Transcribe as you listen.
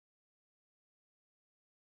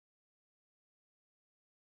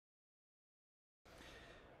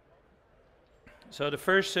So the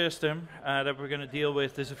first system that we're going to deal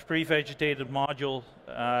with is a pre-vegetated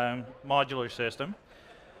modular system,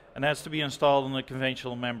 and that's to be installed on a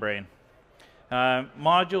conventional membrane.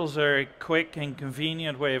 Modules are a quick and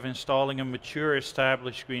convenient way of installing a mature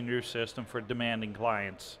established green roof system for demanding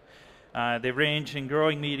clients. They range in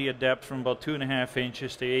growing media depth from about 2.5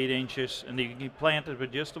 inches to 8 inches, and they can be planted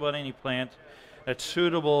with just about any plant that's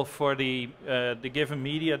suitable for the given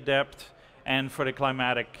media depth and for the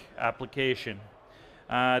climatic application.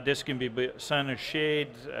 This can be sun or shade,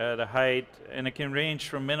 the height, and it can range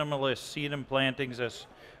from minimalist sedum plantings, as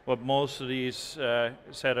what most of these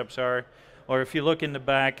setups are, or if you look in the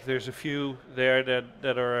back, there's a few there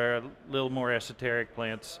that are a little more esoteric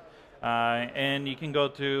plants. And you can go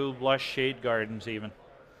to lush shade gardens even.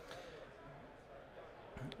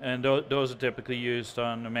 And those are typically used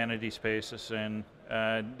on amenity spaces, and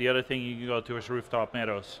the other thing you can go to is rooftop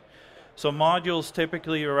meadows. So modules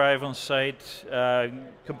typically arrive on site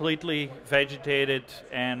completely vegetated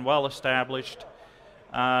and well established.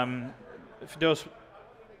 In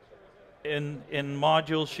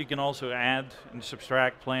modules you can also add and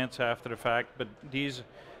subtract plants after the fact, but these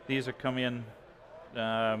are come in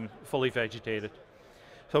fully vegetated.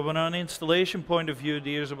 So from an installation point of view,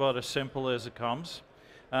 these are about as simple as it comes.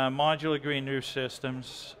 Modular green roof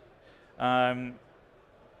systems,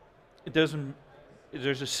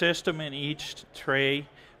 there's a system in each tray,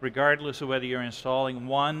 regardless of whether you're installing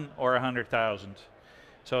 1 or 100,000.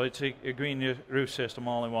 So it's a green roof system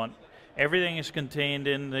all in one. Everything is contained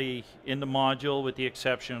in the module with the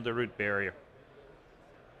exception of the root barrier.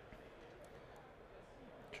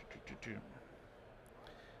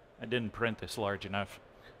 I didn't print this large enough.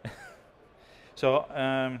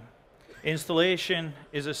 So installation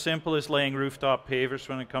is as simple as laying rooftop pavers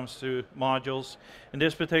when it comes to modules. In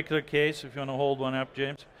this particular case, if you want to hold one up,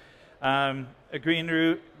 James, a green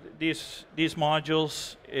roof, these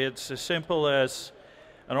modules, it's as simple as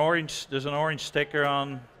there's an orange sticker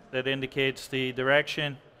on that indicates the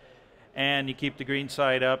direction, and you keep the green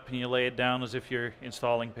side up and you lay it down as if you're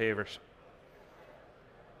installing pavers.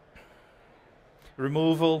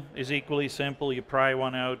 Removal is equally simple. You pry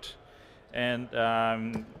one out, and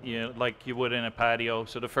like you would in a patio.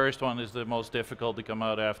 So the first one is the most difficult to come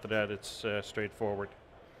out. After that, it's straightforward.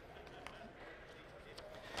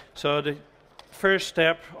 So the first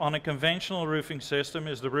step on a conventional roofing system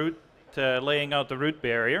is the laying out the root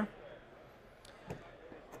barrier.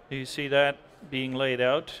 You see that being laid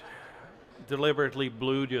out, deliberately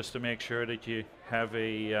blue just to make sure that you have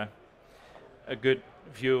a good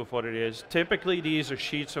view of what it is. Typically these are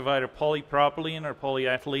sheets of either polypropylene or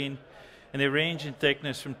polyethylene, and they range in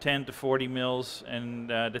thickness from 10 to 40 mils, and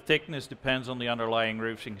the thickness depends on the underlying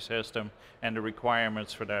roofing system and the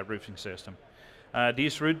requirements for that roofing system.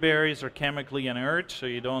 These root barriers are chemically inert, so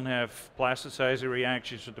you don't have plasticizer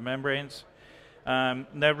reactions with the membranes.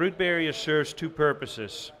 That root barrier serves two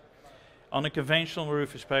purposes. On a conventional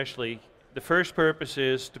roof especially, the first purpose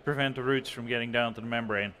is to prevent the roots from getting down to the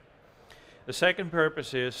membrane. The second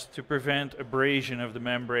purpose is to prevent abrasion of the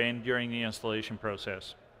membrane during the installation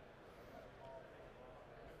process.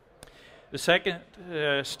 The second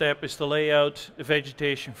step is to lay out the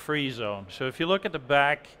vegetation-free zone. So if you look at the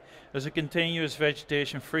back, there's a continuous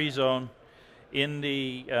vegetation-free zone in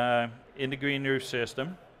the green roof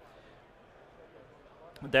system.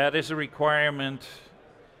 That is a requirement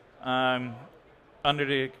under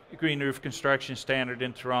the green roof construction standard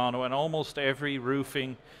in Toronto, and almost every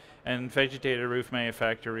roofing and vegetated roof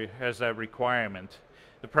manufacturer has that requirement.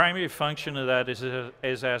 The primary function of that is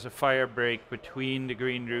as a fire break between the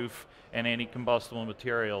green roof and any combustible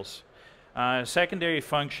materials. Secondary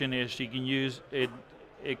function is you can use it.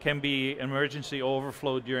 It can be emergency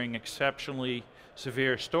overflow during exceptionally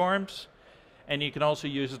severe storms, and you can also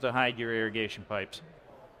use it to hide your irrigation pipes.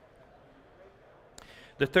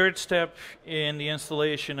 The third step in the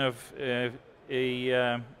installation of a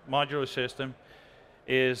modular system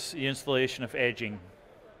is the installation of edging.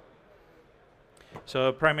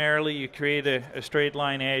 So primarily you create a straight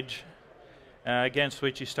line edge against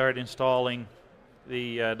which you start installing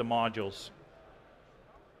the modules.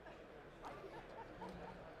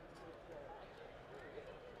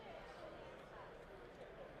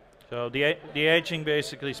 So the edging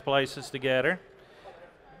basically splices together.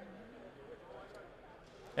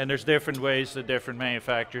 And there's different ways that different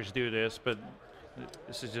manufacturers do this, but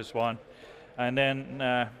this is just one. And then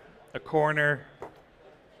a corner.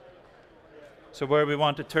 So where we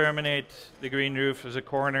want to terminate the green roof is a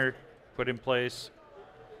corner put in place.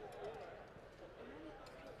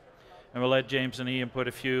 And we'll let James and Ian put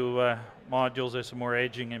a few modules or some more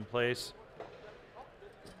edging in place.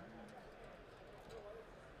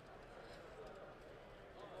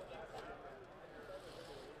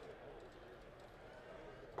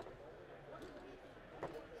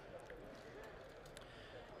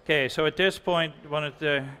 Okay, so at this point, I wanted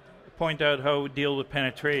to point out how we deal with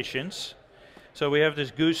penetrations. So we have this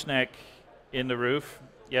gooseneck in the roof.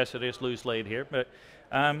 Yes, it is loose laid here, but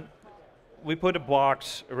we put a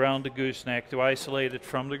box around the gooseneck to isolate it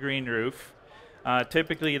from the green roof.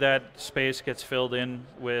 Typically that space gets filled in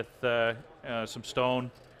with some stone,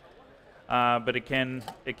 but it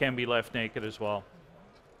can be left naked as well.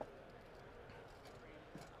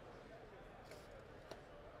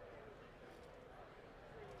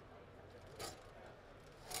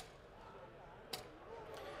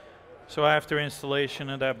 So after installation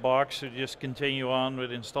of that box, we just continue on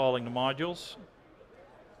with installing the modules.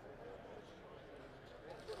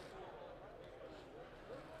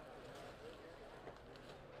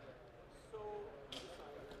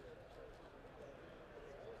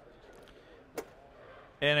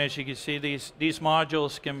 And as you can see, these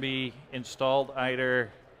modules can be installed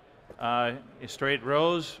either in straight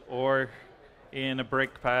rows or in a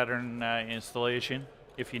brick pattern installation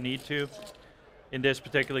if you need to. In this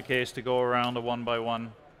particular case, to go around a 1x1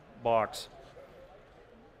 box.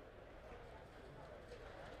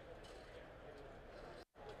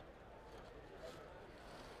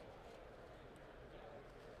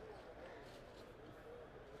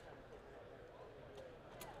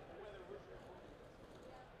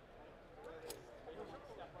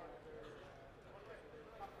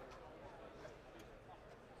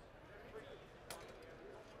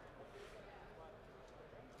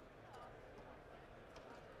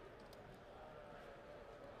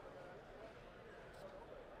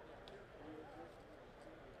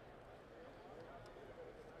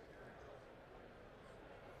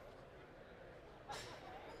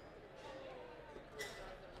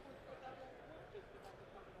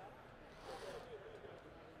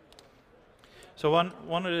 So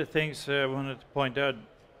one of the things I wanted to point out,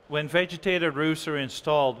 when vegetated roofs are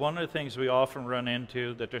installed, one of the things we often run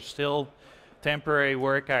into that there's still temporary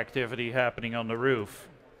work activity happening on the roof.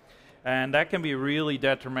 And that can be really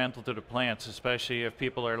detrimental to the plants, especially if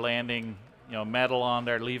people are landing metal on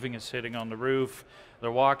there, leaving it sitting on the roof. They're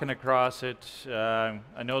walking across it.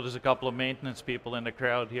 I know there's a couple of maintenance people in the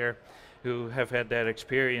crowd here who have had that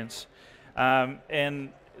experience. And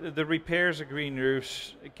the repairs of green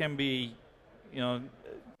roofs can be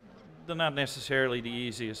they're not necessarily the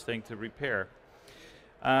easiest thing to repair.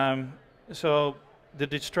 So the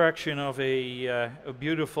destruction of a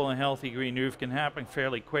beautiful and healthy green roof can happen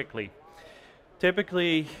fairly quickly.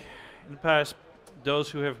 Typically, in the past, those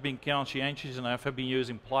who have been conscientious enough have been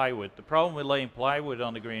using plywood. The problem with laying plywood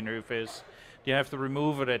on the green roof is you have to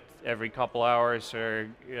remove it every couple hours or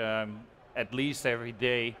at least every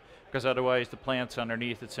day, because otherwise the plants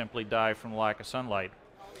underneath it simply die from lack of sunlight.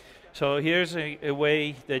 So here's a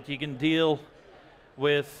way that you can deal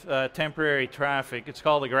with temporary traffic. It's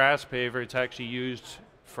called a grass paver. It's actually used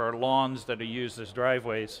for lawns that are used as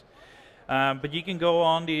driveways. But you can go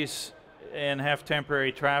on these and have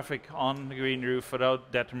temporary traffic on the green roof without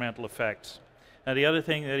detrimental effects. Now the other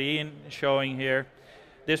thing that Ian is showing here,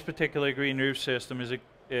 this particular green roof system is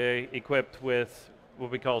equipped with what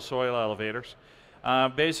we call soil elevators.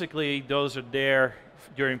 Basically, those are there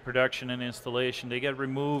during production and installation. They get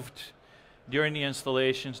removed during the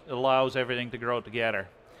installation. It allows everything to grow together.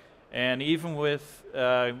 And even with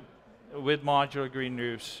modular green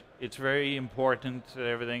roofs, it's very important that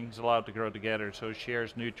everything's allowed to grow together, so it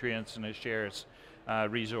shares nutrients and it shares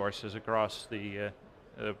resources across the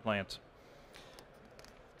plants.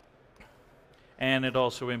 And it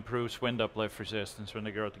also improves wind uplift resistance when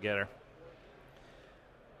they grow together.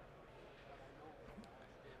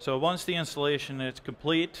 So once the installation is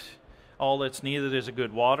complete, all that's needed is a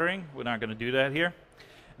good watering. We're not going to do that here.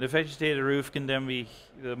 The vegetated roof can then be,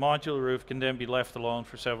 the modular roof can then be left alone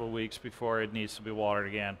for several weeks before it needs to be watered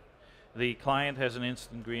again. The client has an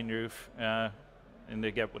instant green roof and they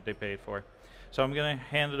get what they paid for. So I'm going to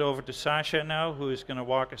hand it over to Sasha now, who is going to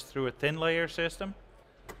walk us through a thin layer system.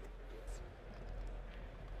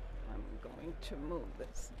 I'm going to move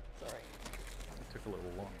this. Sorry. It took a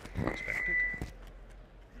little longer than expected.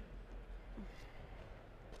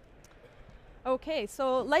 Okay,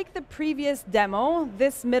 so like the previous demo,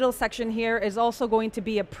 this middle section here is also going to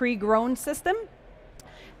be a pre-grown system,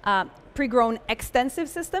 pre-grown extensive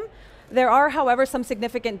system. There are, however, some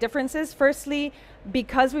significant differences. Firstly,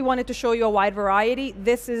 because we wanted to show you a wide variety,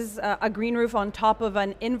 this is a green roof on top of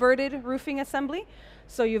an inverted roofing assembly.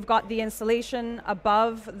 So you've got the insulation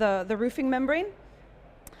above the roofing membrane.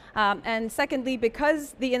 And secondly,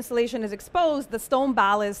 because the insulation is exposed, the stone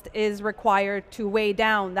ballast is required to weigh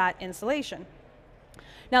down that insulation.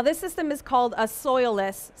 Now this system is called a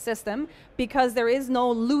soilless system because there is no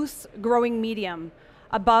loose growing medium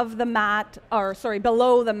above the mat, or sorry,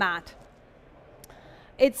 below the mat.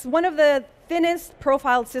 It's one of the thinnest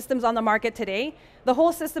profiled systems on the market today. The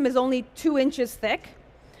whole system is only 2 inches thick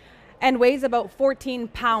and weighs about 14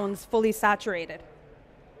 pounds fully saturated.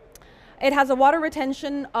 It has a water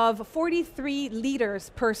retention of 43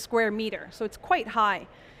 liters per square meter, so it's quite high.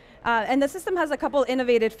 And the system has a couple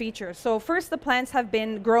innovative features. So first, the plants have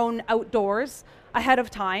been grown outdoors ahead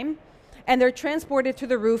of time, and they're transported to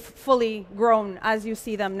the roof fully grown as you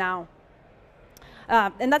see them now.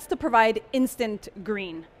 And that's to provide instant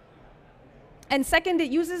green. And second,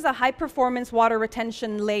 it uses a high-performance water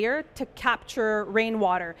retention layer to capture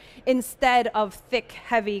rainwater instead of thick,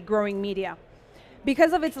 heavy growing media.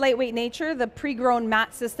 Because of its lightweight nature, the pre-grown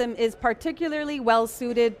mat system is particularly well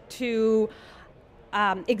suited to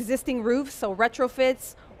existing roofs, so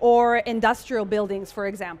retrofits, or industrial buildings, for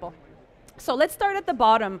example. So let's start at the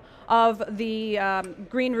bottom of the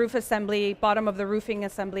green roof assembly, bottom of the roofing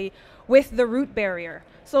assembly, with the root barrier.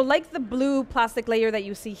 So like the blue plastic layer that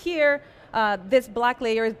you see here, this black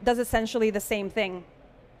layer does essentially the same thing.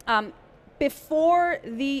 Before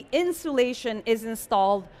the insulation is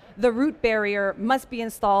installed, the root barrier must be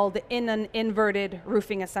installed in an inverted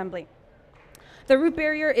roofing assembly. The root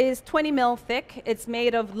barrier is 20 mil thick. It's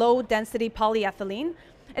made of low density polyethylene,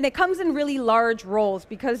 and it comes in really large rolls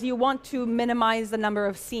because you want to minimize the number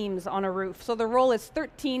of seams on a roof. So the roll is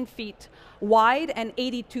 13 feet wide and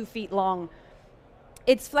 82 feet long.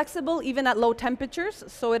 It's flexible even at low temperatures,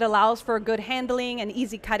 so it allows for good handling and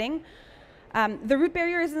easy cutting. The root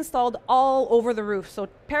barrier is installed all over the roof, so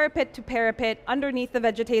parapet to parapet, underneath the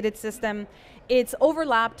vegetated system. It's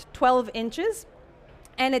overlapped 12 inches,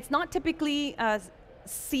 and it's not typically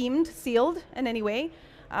sealed in any way,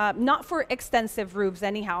 not for extensive roofs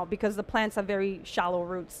anyhow, because the plants have very shallow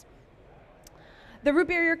roots. The root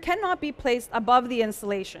barrier cannot be placed above the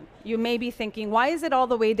insulation. You may be thinking, why is it all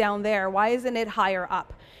the way down there? Why isn't it higher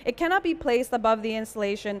up? It cannot be placed above the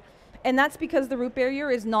insulation, and that's because the root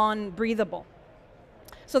barrier is non-breathable.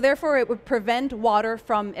 So therefore, it would prevent water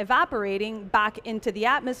from evaporating back into the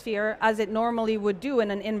atmosphere as it normally would do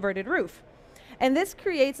in an inverted roof. And this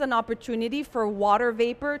creates an opportunity for water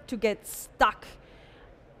vapor to get stuck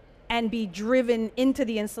and be driven into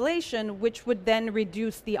the insulation, which would then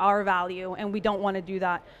reduce the R value, and we don't want to do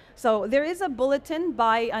that. So there is a bulletin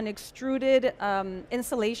by an extruded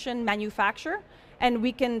insulation manufacturer, and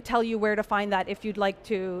we can tell you where to find that if you'd like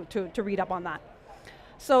to read up on that.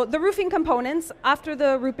 So the roofing components, after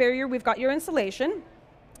the root barrier, we've got your insulation,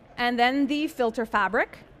 and then the filter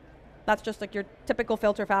fabric. That's just like your typical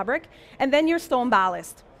filter fabric, and then your stone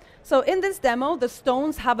ballast. So in this demo, the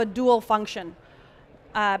stones have a dual function.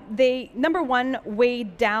 They, number one, weigh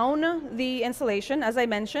down the insulation, as I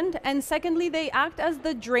mentioned, and secondly, they act as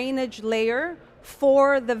the drainage layer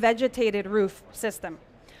for the vegetated roof system.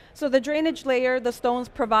 So the drainage layer, the stones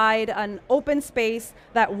provide an open space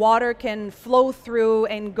that water can flow through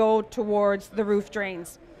and go towards the roof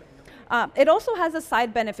drains. It also has a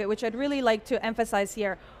side benefit, which I'd really like to emphasize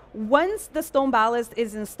here. Once the stone ballast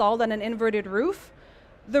is installed on an inverted roof,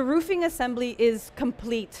 the roofing assembly is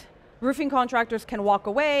complete. Roofing contractors can walk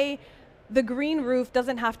away. The green roof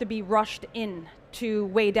doesn't have to be rushed in to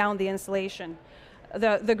weigh down the insulation.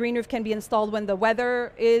 The green roof can be installed when the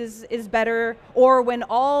weather is better, or when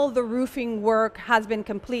all the roofing work has been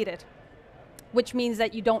completed, which means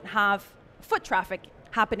that you don't have foot traffic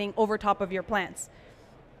happening over top of your plants.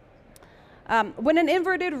 When an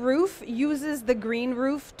inverted roof uses the green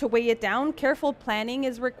roof to weigh it down, careful planning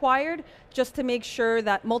is required just to make sure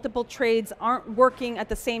that multiple trades aren't working at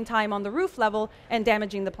the same time on the roof level and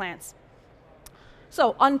damaging the plants.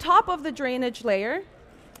 So on top of the drainage layer,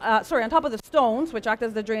 on top of the stones, which act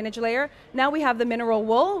as the drainage layer, now we have the mineral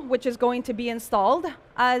wool, which is going to be installed.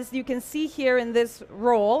 As you can see here in this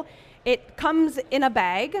roll, it comes in a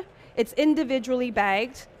bag. It's individually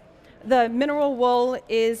bagged. The mineral wool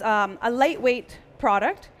is a lightweight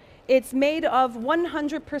product. It's made of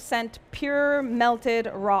 100% pure melted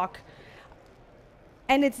rock,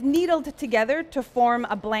 and it's needled together to form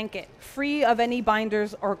a blanket, free of any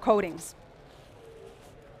binders or coatings.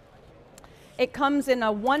 It comes in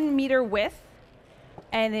a 1 meter width,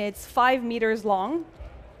 and it's 5 meters long.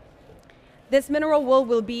 This mineral wool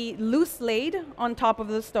will be loose laid on top of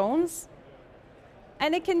the stones,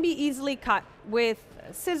 and it can be easily cut with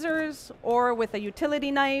scissors or with a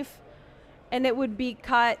utility knife, and it would be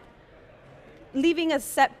cut leaving a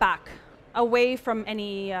setback away from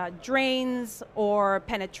any drains or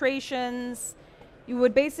penetrations. You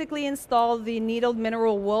would basically install the needled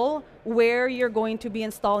mineral wool where you're going to be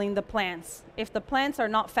installing the plants. If the plants are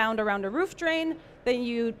not found around a roof drain, then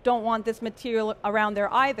you don't want this material around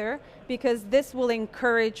there either, because this will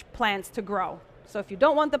encourage plants to grow. So if you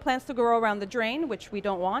don't want the plants to grow around the drain, which we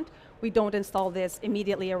don't want, we don't install this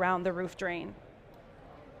immediately around the roof drain.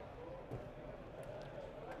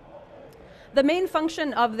 The main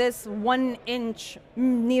function of this 1-inch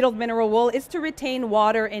needled mineral wool is to retain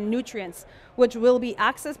water and nutrients, which will be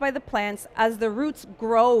accessed by the plants as the roots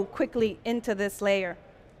grow quickly into this layer.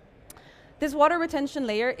 This water retention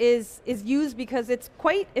layer is used because it's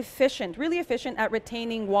quite efficient, really efficient at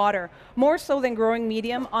retaining water, more so than growing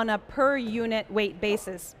medium on a per unit weight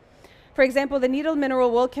basis. For example, the needled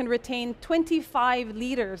mineral wool can retain 25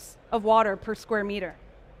 liters of water per square meter,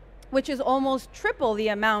 which is almost triple the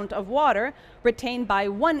amount of water retained by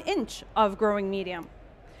 1 inch of growing medium.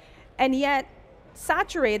 And yet,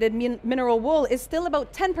 saturated mineral wool is still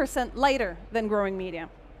about 10% lighter than growing medium.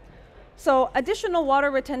 So additional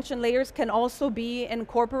water retention layers can also be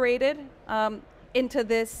incorporated into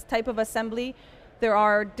this type of assembly. There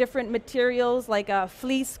are different materials like a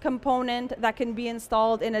fleece component that can be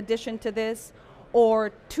installed in addition to this,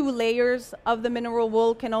 or 2 layers of the mineral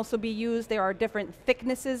wool can also be used. There are different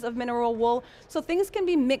thicknesses of mineral wool. So things can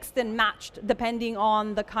be mixed and matched depending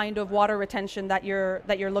on the kind of water retention that you're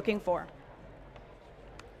looking for.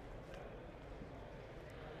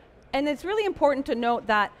 And it's really important to note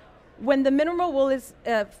that when the mineral wool is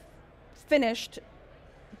finished,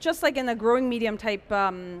 just like in a growing medium type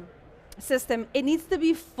system, it needs to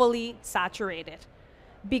be fully saturated,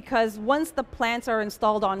 because once the plants are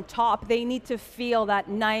installed on top, they need to feel that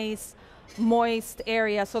nice, moist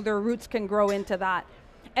area so their roots can grow into that.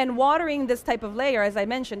 And watering this type of layer, as I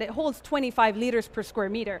mentioned, it holds 25 liters per square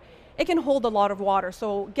meter. It can hold a lot of water.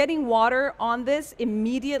 So getting water on this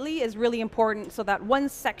immediately is really important so that one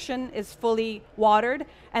section is fully watered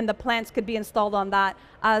and the plants could be installed on that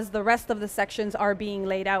as the rest of the sections are being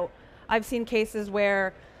laid out. I've seen cases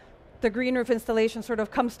where the green roof installation sort of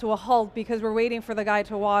comes to a halt because we're waiting for the guy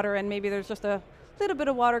to water and maybe there's just a little bit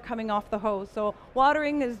of water coming off the hose. So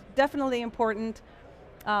watering is definitely important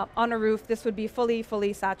on a roof. This would be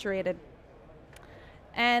fully saturated.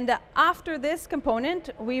 And after this component,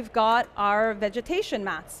 we've got our vegetation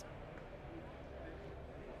mats.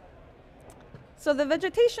 So the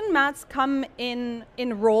vegetation mats come in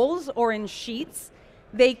rolls or in sheets.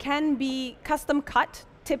 They can be custom cut.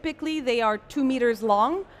 Typically, they are 2 meters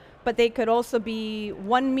long, but they could also be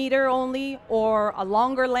 1 meter only or a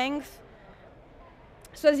longer length.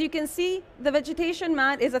 So as you can see, the vegetation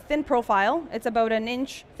mat is a thin profile. It's about 1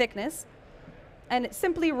 inch thickness, and it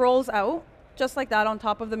simply rolls out just like that on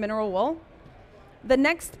top of the mineral wool. The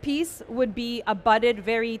next piece would be abutted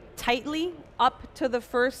very tightly up to the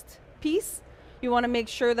first piece. You want to make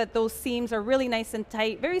sure that those seams are really nice and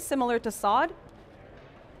tight, very similar to sod.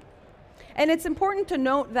 And it's important to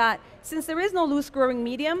note that since there is no loose growing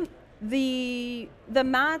medium, the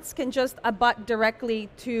mats can just abut directly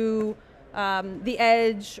to the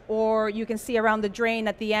edge, or you can see around the drain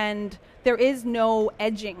at the end, there is no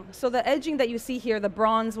edging. So the edging that you see here, the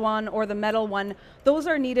bronze one or the metal one, those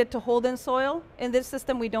are needed to hold in soil. In this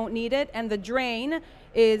system, we don't need it. And the drain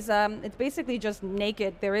is, it's basically just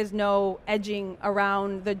naked. There is no edging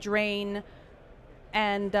around the drain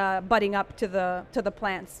and butting up to the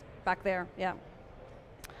plants back there, yeah.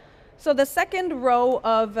 So the second row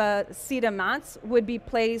of CETA mats would be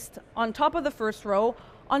placed on top of the first row.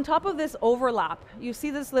 On top of this overlap, you see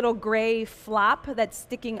this little gray flap that's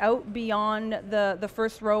sticking out beyond the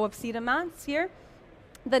first row of CETA mats here.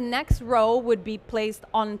 The next row would be placed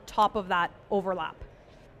on top of that overlap.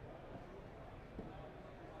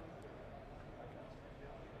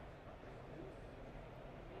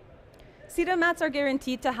 CETA mats are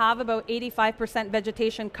guaranteed to have about 85%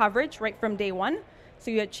 vegetation coverage right from day one, so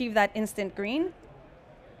you achieve that instant green.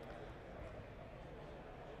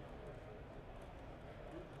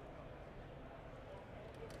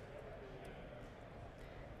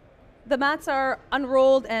 The mats are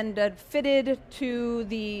unrolled and fitted to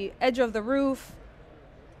the edge of the roof.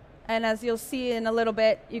 And as you'll see in a little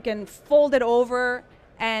bit, you can fold it over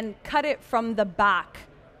and cut it from the back.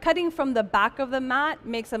 Cutting from the back of the mat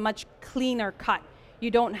makes a much cleaner cut.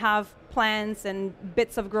 You don't have plants and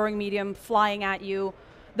bits of growing medium flying at you.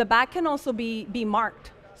 The back can also be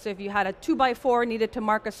marked. So if you had a 2x4, needed to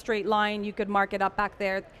mark a straight line, you could mark it up back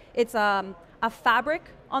there. It's a fabric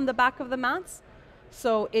on the back of the mats,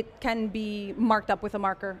 so it can be marked up with a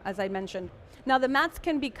marker, as I mentioned. Now the mats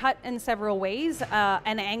can be cut in several ways.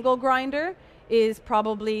 An angle grinder is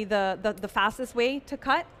probably the fastest way to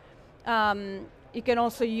cut. You can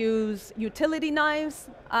also use utility knives,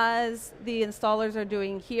 as the installers are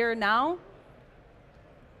doing here now.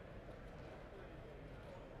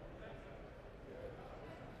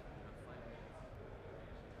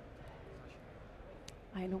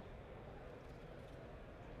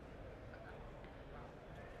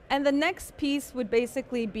 And the next piece would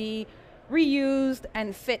basically be reused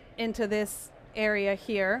and fit into this area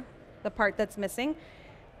here, the part that's missing.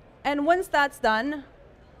 And once that's done,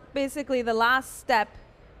 basically the last step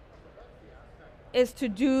is to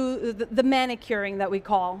do the manicuring that we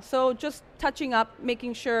call. So just touching up,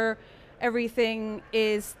 making sure everything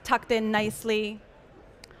is tucked in nicely.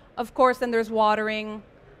 Of course, then there's watering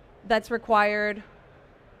that's required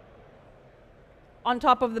on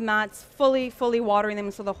top of the mats, fully watering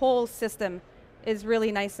them so the whole system is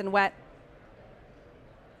really nice and wet.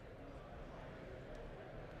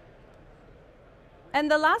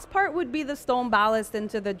 And the last part would be the stone ballast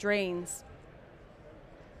into the drains.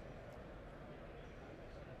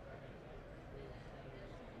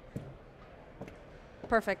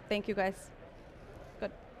 Perfect, thank you guys.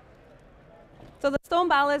 Good. So the stone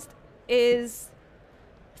ballast is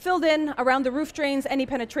filled in around the roof drains, any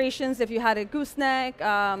penetrations, if you had a gooseneck,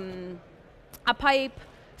 a pipe,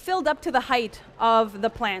 filled up to the height of the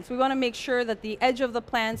plants. We want to make sure that the edge of the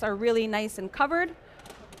plants are really nice and covered.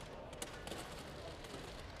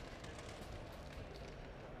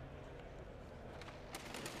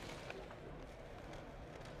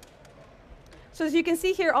 So as you can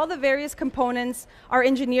see here, all the various components are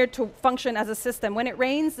engineered to function as a system. When it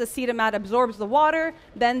rains, the cedar mat absorbs the water,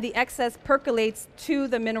 then the excess percolates to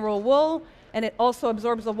the mineral wool, and it also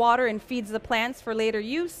absorbs the water and feeds the plants for later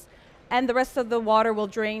use, and the rest of the water will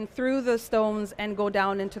drain through the stones and go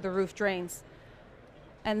down into the roof drains.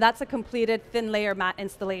 And that's a completed thin layer mat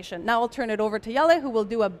installation. Now I'll turn it over to Jelle, who will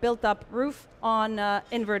do a built-up roof on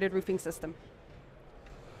inverted roofing system.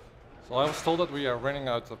 So I was told that we are running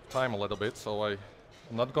out of time a little bit, so I'm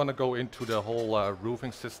not going to go into the whole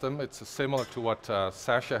roofing system. It's similar to what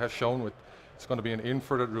Sasha has shown. It's going to be an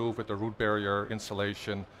inverted roof with a root barrier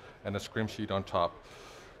insulation and a scrim sheet on top.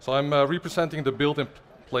 So I'm representing the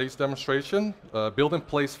build-in-place demonstration.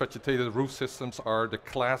 Build-in-place vegetated roof systems are the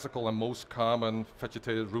classical and most common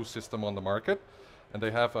vegetated roof system on the market, and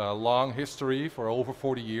they have a long history for over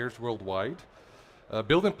 40 years worldwide.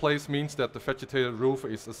 Build-in-place means that the vegetated roof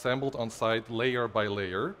is assembled on site layer by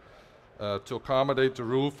layer to accommodate the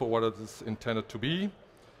roof for what it is intended to be.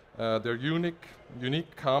 Their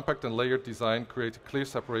unique, compact and layered design creates a clear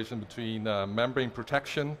separation between membrane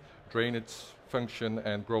protection, drainage function,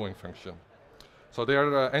 and growing function. So they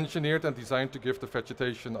are engineered and designed to give the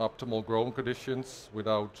vegetation optimal growing conditions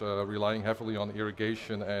without relying heavily on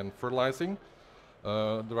irrigation and fertilizing.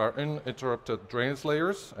 There are uninterrupted drainage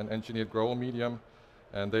layers and engineered growing medium,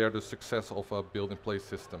 and they are the success of a build-in-place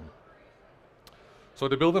system. So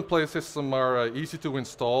the build-in-place system are easy to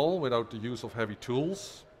install without the use of heavy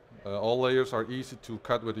tools. All layers are easy to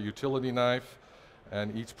cut with a utility knife,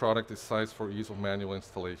 and each product is sized for ease of manual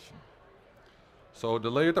installation. So the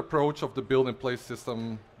layered approach of the build-in-place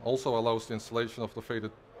system also allows the installation of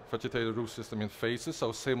the vegetated roof system in phases,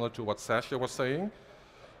 so similar to what Sasha was saying.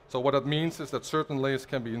 So what that means is that certain layers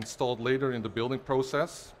can be installed later in the building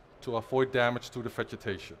process to avoid damage to the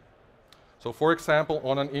vegetation. So for example,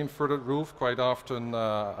 on an inverted roof, quite often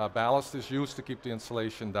a ballast is used to keep the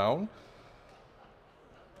insulation down.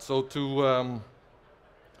 So to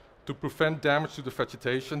prevent damage to the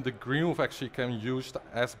vegetation, the green roof actually can be used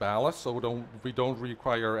as ballast, so we don't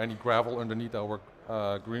require any gravel underneath our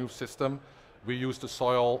green roof system. We use the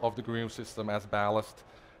soil of the green roof system as ballast,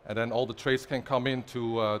 and then all the trades can come in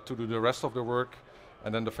to do the rest of the work,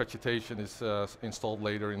 and then the vegetation is installed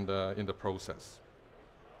later in the process.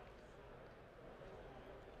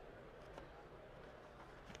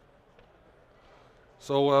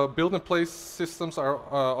 So build-in-place systems are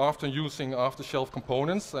often using off-the-shelf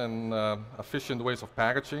components and efficient ways of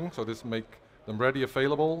packaging, so this makes them ready,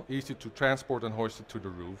 available, easy to transport and hoist it to the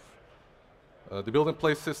roof. The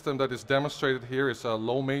build-in-place system that is demonstrated here is a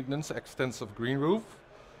low-maintenance, extensive green roof.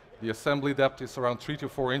 The assembly depth is around 3 to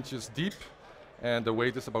 4 inches deep, and the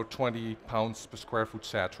weight is about 20 pounds per square foot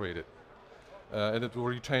saturated. And it will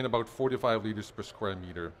retain about 45 liters per square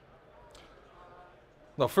meter.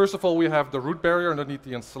 Now, first of all, we have the root barrier underneath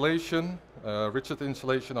the insulation, rigid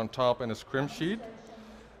insulation on top, and a scrim sheet.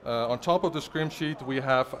 On top of the scrim sheet, we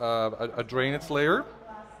have a drainage layer.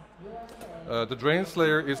 The drainage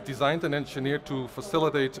layer is designed and engineered to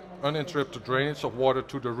facilitate uninterrupted drainage of water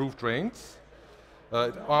to the roof drains.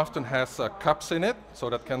 It often has cups in it, so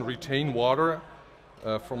that can retain water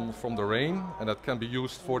from the rain, and that can be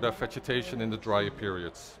used for the vegetation in the drier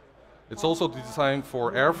periods. It's also designed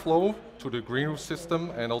for airflow to the green roof system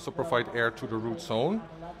and also provide air to the root zone.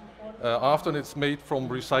 Often it's made from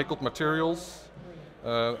recycled materials.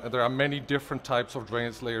 And there are many different types of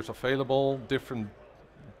drainage layers available, different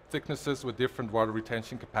thicknesses with different water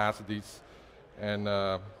retention capacities and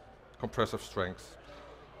compressive strengths.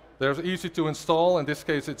 They're easy to install. In this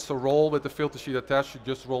case, it's a roll with the filter sheet attached. You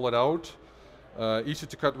just roll it out. Easy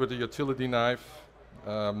to cut with a utility knife.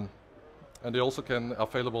 And they also can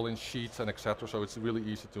available in sheets and etc. So it's really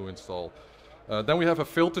easy to install. Then we have a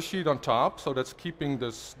filter sheet on top, so that's keeping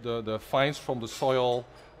the fines from the soil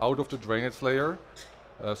out of the drainage layer,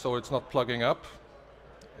 so it's not plugging up.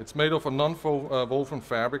 It's made of a non-woven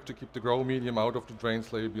fabric to keep the grow medium out of the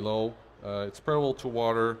drainage layer below. It's permeable to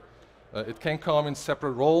water. It can come in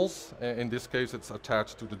separate rolls. In this case, it's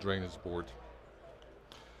attached to the drainage board.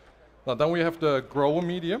 Now then we have the grower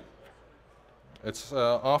medium. It's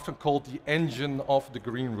often called the engine of the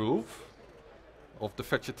green roof, of the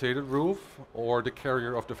vegetated roof, or the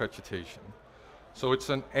carrier of the vegetation. So it's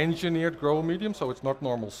an engineered grow medium, so it's not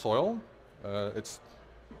normal soil. It's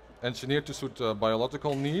engineered to suit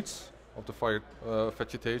biological needs of the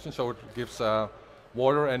vegetation, so it gives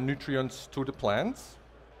water and nutrients to the plants.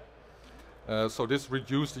 So this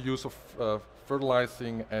reduces the use of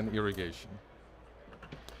fertilizing and irrigation.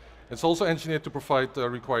 It's also engineered to provide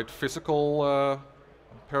required physical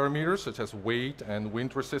parameters, such as weight and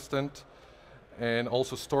wind resistant, and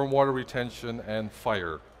also stormwater retention and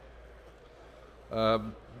fire.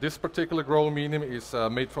 This particular grow medium is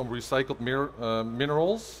made from recycled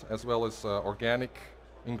minerals as well as organic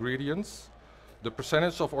ingredients. The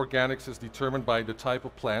percentage of organics is determined by the type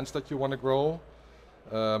of plants that you want to grow.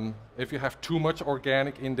 If you have too much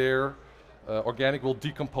organic in there, organic will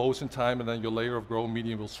decompose in time, and then your layer of grow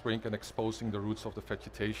medium will shrink and exposing the roots of the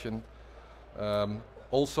vegetation.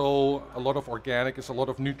 Also, a lot of organic is a lot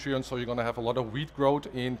of nutrients, so you're going to have a lot of weed growth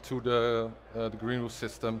into the green roof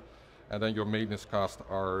system, and then your maintenance costs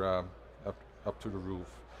are up to the roof.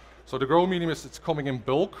 So the grow medium it's coming in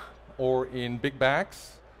bulk or in big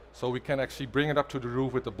bags, so we can actually bring it up to the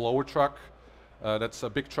roof with a blower truck. That's a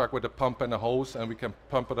big truck with a pump and a hose, and we can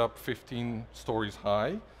pump it up 15 stories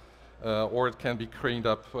high. Or it can be craned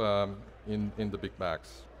up in the big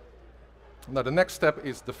bags. Now the next step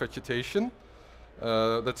is the vegetation.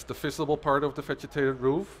 That's the visible part of the vegetated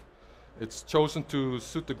roof. It's chosen to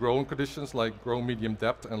suit the growing conditions like grow medium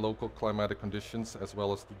depth and local climatic conditions, as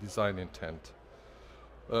well as the design intent.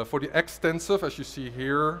 For the extensive, as you see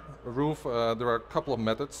here, roof, there are a couple of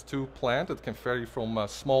methods to plant. It can vary from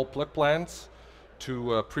small plug plants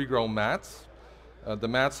to pre-grown mats. The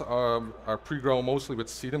mats are pre-grown mostly with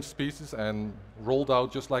sedum species and rolled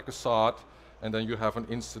out just like a sod, and then you have an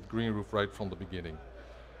instant green roof right from the beginning.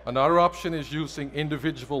 Another option is using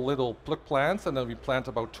individual little plug plants, and then we plant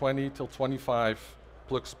about 20 till 25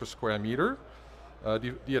 plugs per square meter.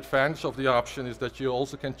 The advantage of the option is that you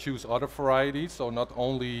also can choose other varieties, so not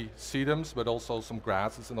only sedums, but also some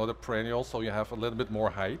grasses and other perennials, so you have a little bit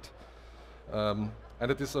more height. And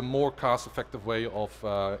it is a more cost-effective way of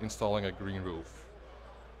installing a green roof.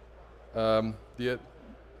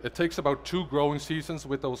 It takes about 2 growing seasons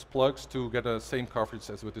with those plugs to get the same coverage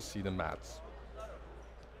as with the sedum mats.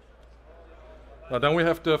 Now then we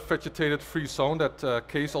have the vegetated free zone that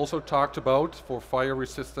Kees also talked about for fire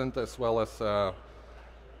resistant as well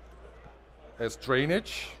as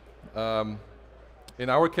drainage. In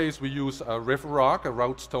our case we use a river rock, a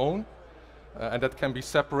route stone, and that can be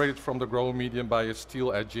separated from the grow medium by a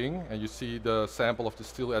steel edging, and you see the sample of the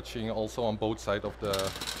steel edging also on both sides of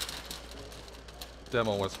the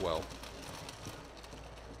demo as well.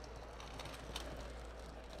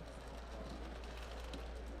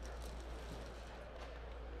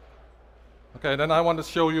 Okay, then I want to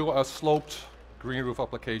show you a sloped green roof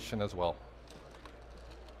application as well.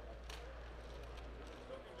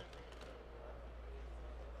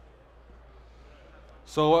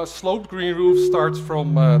 So a sloped green roof starts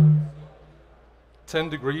from 10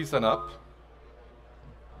 degrees and up.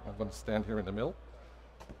 I'm going to stand here in the middle.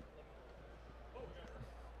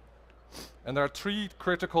 And there are 3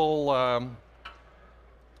 critical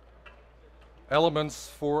elements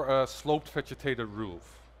for a sloped vegetated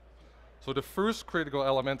roof. So the first critical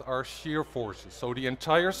element are shear forces. So the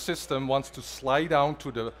entire system wants to slide down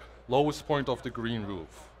to the lowest point of the green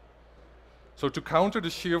roof. So to counter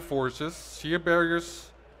the shear forces, shear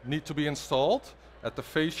barriers need to be installed at the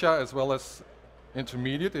fascia as well as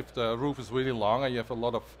intermediate. If the roof is really long and you have a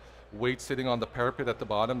lot of weight sitting on the parapet at the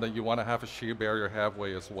bottom, then you want to have a shear barrier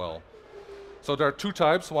halfway as well. So there are 2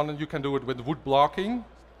 types. One, you can do it with wood blocking,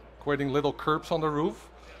 creating little curbs on the roof,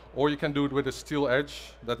 or you can do it with a steel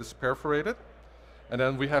edge that is perforated. And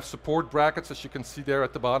then we have support brackets, as you can see there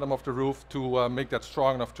at the bottom of the roof, to make that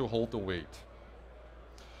strong enough to hold the weight.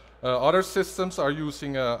 Other systems are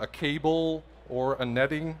using a cable or a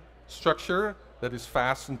netting structure that is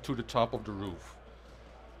fastened to the top of the roof.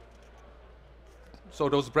 So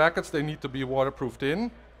those brackets, they need to be waterproofed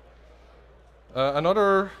in.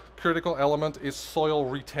 Another critical element is soil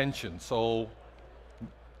retention. So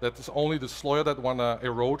that is only the soil that want to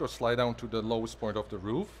erode or slide down to the lowest point of the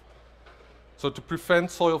roof. So to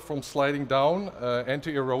prevent soil from sliding down,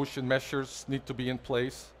 anti-erosion measures need to be in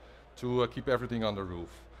place to keep everything on the roof.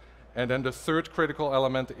 And then the third critical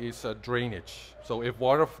element is drainage. So if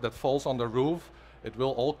water that falls on the roof, it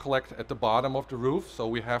will all collect at the bottom of the roof, so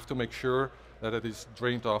we have to make sure that it is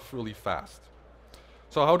drained off really fast.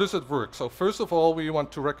 So how does it work? So first of all, we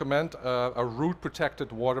want to recommend a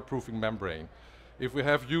root-protected waterproofing membrane. If we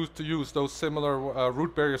have to use those similar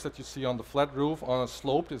root barriers that you see on the flat roof, on a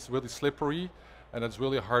slope, it's really slippery and it's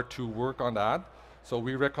really hard to work on that. So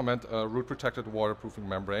we recommend a root-protected waterproofing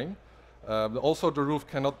membrane. Also, the roof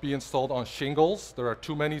cannot be installed on shingles. There are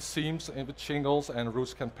too many seams in the shingles and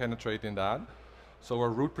roots can penetrate in that. So a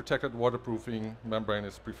root-protected waterproofing membrane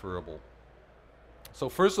is preferable. So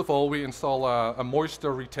first of all, we install a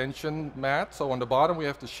moisture retention mat. So on the bottom we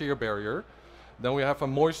have the shear barrier. Then we have a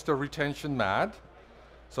moisture retention mat.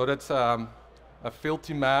 So that's a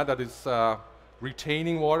filthy mat that is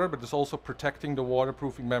retaining water, but it's also protecting the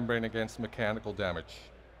waterproofing membrane against mechanical damage.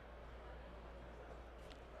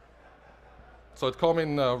 So it comes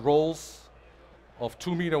in rolls of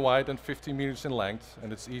 2 meters wide and 50 meters in length,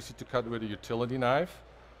 and it's easy to cut with a utility knife.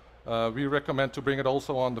 We recommend to bring it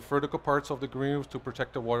also on the vertical parts of the green roof to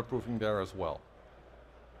protect the waterproofing there as well.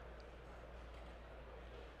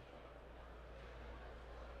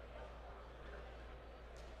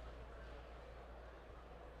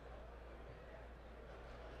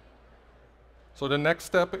 So the next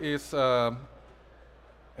step is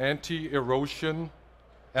anti-erosion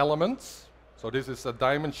elements. So this is a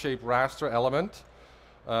diamond-shaped raster element.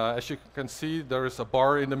 As you can see, there is a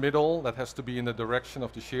bar in the middle that has to be in the direction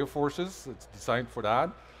of the shear forces. It's designed for that.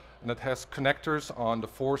 And it has connectors on the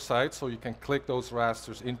 4 sides, so you can click those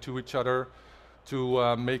rasters into each other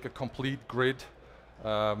to make a complete grid.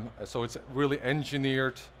 So it's really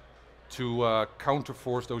engineered to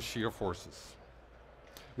counterforce those shear forces.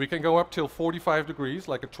 We can go up till 45 degrees,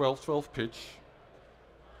 like a 12-12 pitch.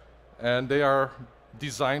 And they are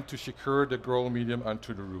designed to secure the grow medium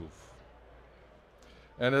onto the roof.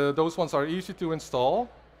 And those ones are easy to install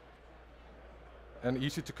and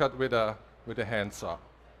easy to cut with a hand saw.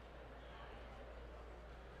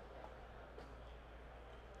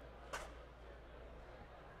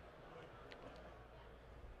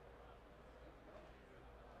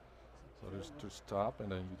 So there's to stop, and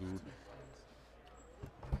then you do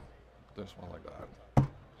this one like that. And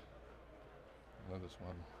then this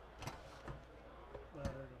one.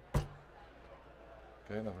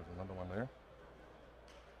 Okay, then there's another one there.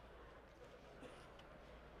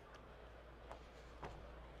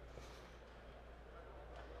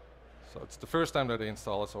 So it's the first time that I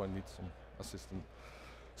install it, so I need some assistance.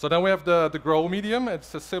 So then we have the grow medium.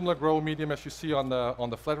 It's a similar grow medium as you see on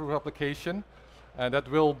the flat roof application, and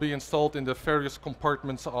that will be installed in the various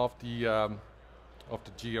compartments of the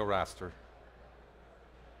georaster.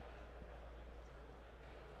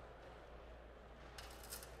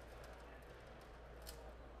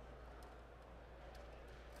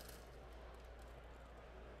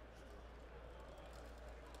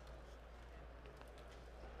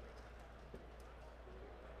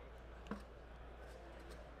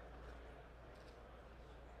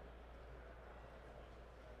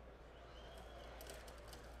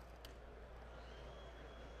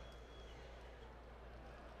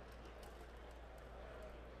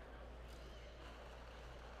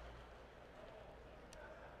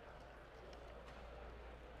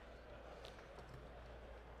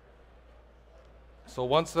 So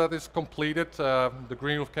once that is completed, the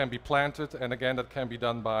green roof can be planted, and again that can be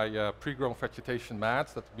done by pre-grown vegetation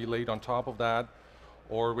mats that be laid on top of that,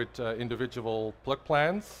 or with individual plug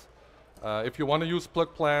plants. If you want to use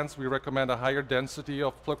plug plants, we recommend a higher density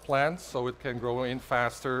of plug plants so it can grow in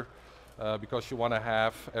faster, because you want to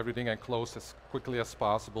have everything enclosed as quickly as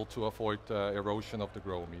possible to avoid erosion of the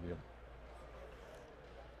grow medium.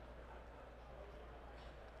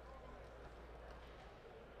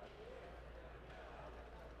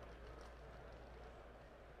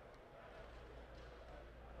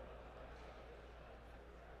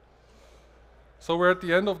 So we're at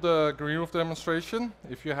the end of the green roof demonstration.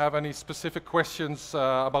 If you have any specific questions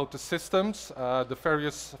about the systems, the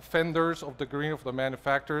various vendors of the green roof, the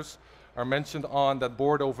manufacturers, are mentioned on that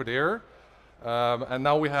board over there. And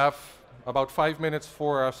now we have about 5 minutes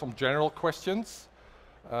for some general questions.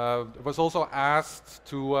 It was also asked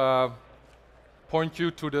to point you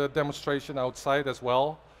to the demonstration outside as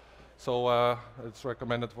well. So it's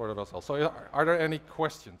recommended for that as well. So are there any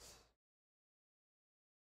questions?